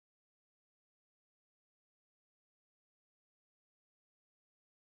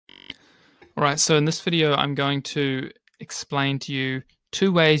Alright, so in this video I'm going to explain to you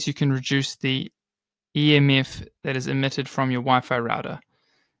two ways you can reduce the EMF that is emitted from your Wi-Fi router.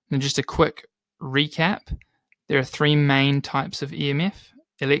 And just a quick recap, there are three main types of EMF: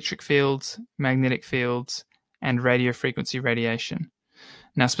 electric fields, magnetic fields, and radio frequency radiation.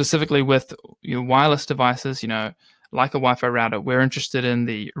 Now specifically with your wireless devices, like a Wi-Fi router, we're interested in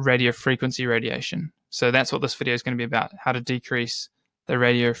the radio frequency radiation. So that's what this video is going to be about, how to decrease the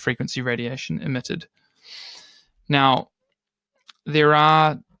radio frequency radiation emitted. Now, there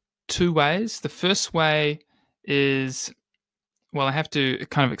are two ways. The first way is, well, I have to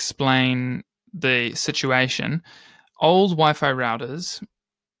kind of explain the situation. Old Wi-Fi routers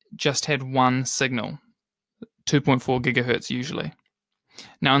just had one signal, 2.4 gigahertz usually.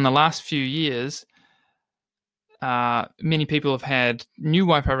 Now, in the last few years, many people have had new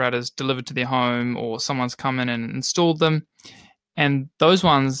Wi-Fi routers delivered to their home, or someone's come in and installed them. And those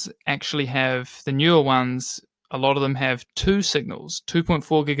ones actually have, the newer ones, a lot of them have two signals,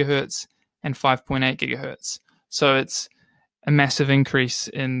 2.4 gigahertz and 5.8 gigahertz. So it's a massive increase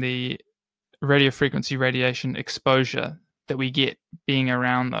in the radio frequency radiation exposure that we get being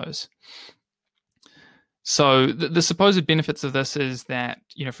around those. So the supposed benefits of this is that,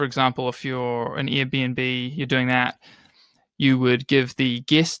 for example, if you're an Airbnb, you're doing that, you would give the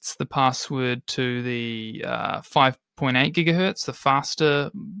guests the password to the 5.8 gigahertz, the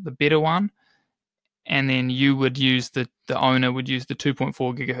faster, the better one, and then you would use the owner would use the 2.4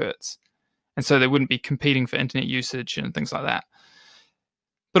 gigahertz. And so they wouldn't be competing for internet usage and things like that.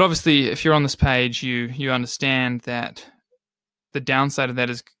 But obviously, if you're on this page, you understand that the downside of that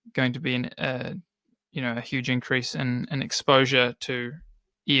is going to be a huge increase in exposure to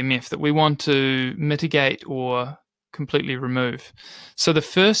EMF that we want to mitigate or completely remove. So the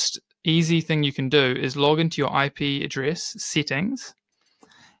first easy thing you can do is log into your IP address settings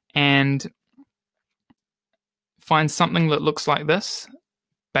and find something that looks like this,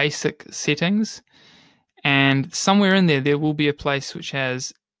 basic settings, and somewhere in there will be a place which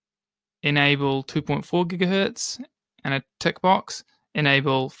has enable 2.4 gigahertz and a tick box,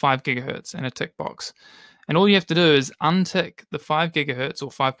 enable 5 gigahertz and a tick box. And all you have to do is untick the 5 gigahertz or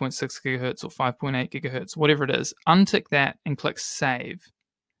 5.6 gigahertz or 5.8 gigahertz, whatever it is, untick that and click save.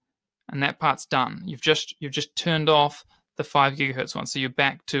 And that part's done. You've just turned off the 5 gigahertz one, so you're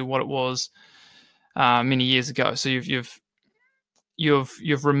back to what it was many years ago. So you've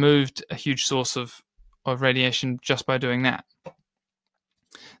removed a huge source of radiation just by doing that.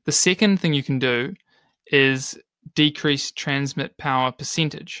 The second thing you can do is decrease transmit power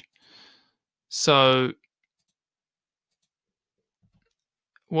percentage. So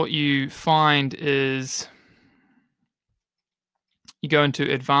what you find is you go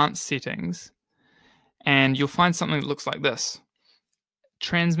into advanced settings and you'll find something that looks like this: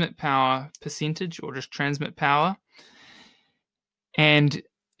 transmit power percentage, or just transmit power. And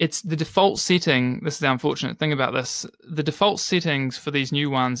it's the default setting. This is the unfortunate thing about this. The default settings for these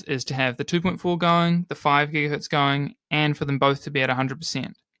new ones is to have the 2.4 going, the 5 gigahertz going, and for them both to be at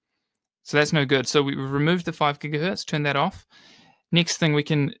 100%. So that's no good. So we removed the 5 gigahertz, turn that off. Next thing, we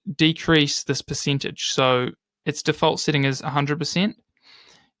can decrease this percentage. So its default setting is 100%.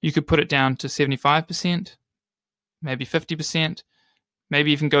 You could put it down to 75%, maybe 50%,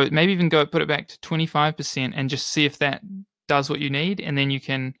 maybe even go put it back to 25% and just see if that does what you need, and then you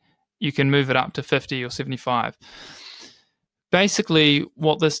can move it up to 50 or 75. Basically,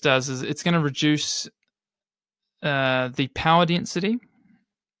 what this does is it's going to reduce the power density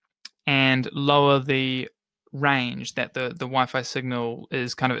and lower the range that the Wi-Fi signal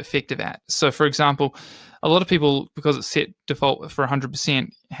is kind of effective at. So, for example, a lot of people, because it's set default for 100%,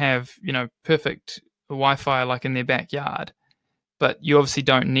 have perfect Wi-Fi like in their backyard, but you obviously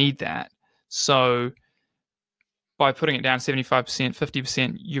don't need that. So by putting it down 75%,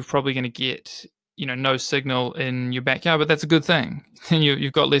 50%, you're probably going to get no signal in your backyard, but that's a good thing. Then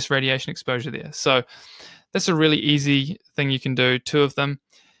you've got less radiation exposure there. So that's a really easy thing you can do, two of them.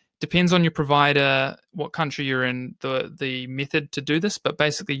 Depends on your provider, what country you're in, the method to do this, but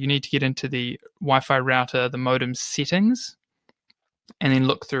basically you need to get into the Wi-Fi router, the modem settings, and then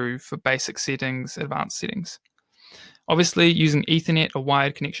look through for basic settings, advanced settings. Obviously, using Ethernet or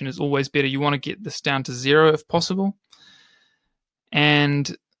wired connection is always better. You want to get this down to 0 if possible.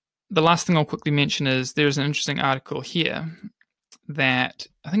 And the last thing I'll quickly mention is there's an interesting article here that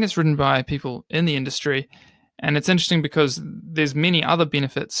I think it's written by people in the industry. And it's interesting because there's many other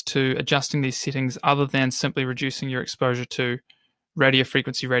benefits to adjusting these settings other than simply reducing your exposure to radio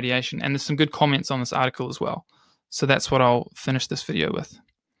frequency radiation. And there's some good comments on this article as well. So that's what I'll finish this video with.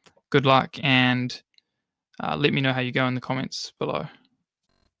 Good luck, and let me know how you go in the comments below.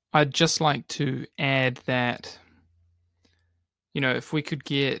 I'd just like to add that, if we could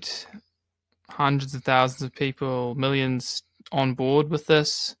get hundreds of thousands of people, millions on board with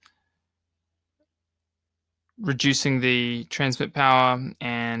this, reducing the transmit power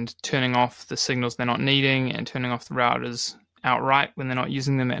and turning off the signals they're not needing and turning off the routers outright when they're not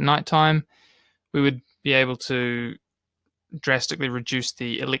using them at nighttime, we would be able to drastically reduce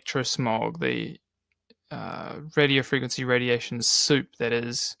the electrosmog, the radio frequency radiation soup that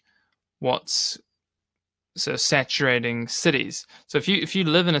is what's saturating cities. So if you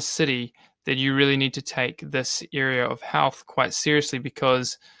live in a city, then you really need to take this area of health quite seriously,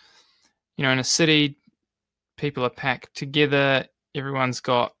 because in a city, people are packed together. Everyone's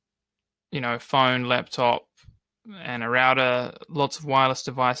got phone, laptop, and a router, lots of wireless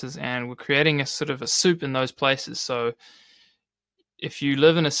devices, and we're creating a sort of a soup in those places. So if you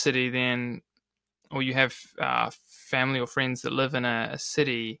live in a city, then, or you have family or friends that live in a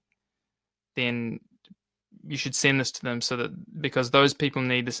city, then you should send this to them, because those people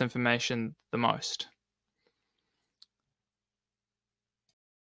need this information the most.